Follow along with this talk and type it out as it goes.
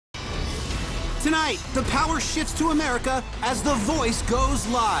Tonight, the power shifts to America as The Voice goes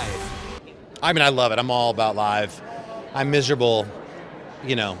live. I mean, I love it. I'm all about live. I'm miserable.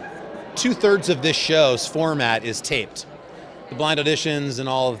 You know, 2/3 of this show's format is taped. The blind auditions and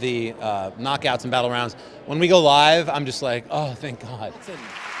all of the knockouts and battle rounds. When we go live, I'm just like, oh, thank God.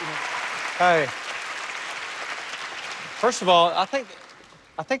 Hey, first of all, I think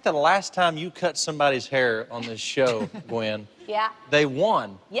the last time you cut somebody's hair on this show, Gwen, yeah, they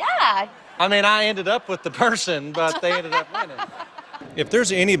won. Yeah. I mean, I ended up with the person, but they ended up winning. If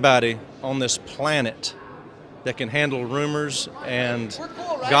there's anybody on this planet that can handle rumors and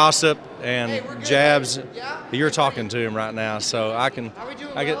gossip and jabs, you're talking to him right now. So I can. Are we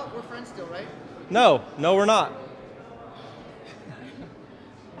doing I get. well? We're friends still, right? No, we're not.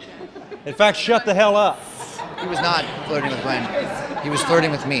 In fact, shut the hell up. He was not flirting with Gwen. He was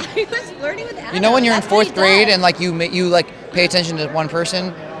flirting with me. He was flirting with Adam. You know when you're in That's what he 4th grade does. and like you like pay attention to one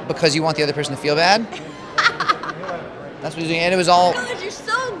person because you want the other person to feel bad? That's what he was doing, and it was all. God, you're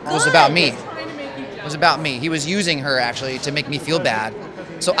so good. It was about me. It was about me. He was using her actually to make me feel bad.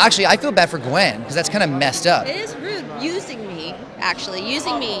 So actually, I feel bad for Gwen because that's kind of messed up. It is rude using me, actually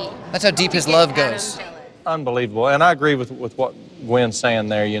using me. That's how deep his love goes. Unbelievable, and I agree with what Gwen's saying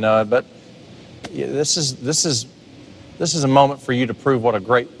there. You know, but yeah, this is a moment for you to prove what a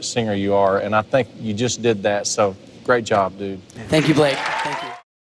great singer you are, and I think you just did that. So great job, dude. Thank you, Blake. Thank you.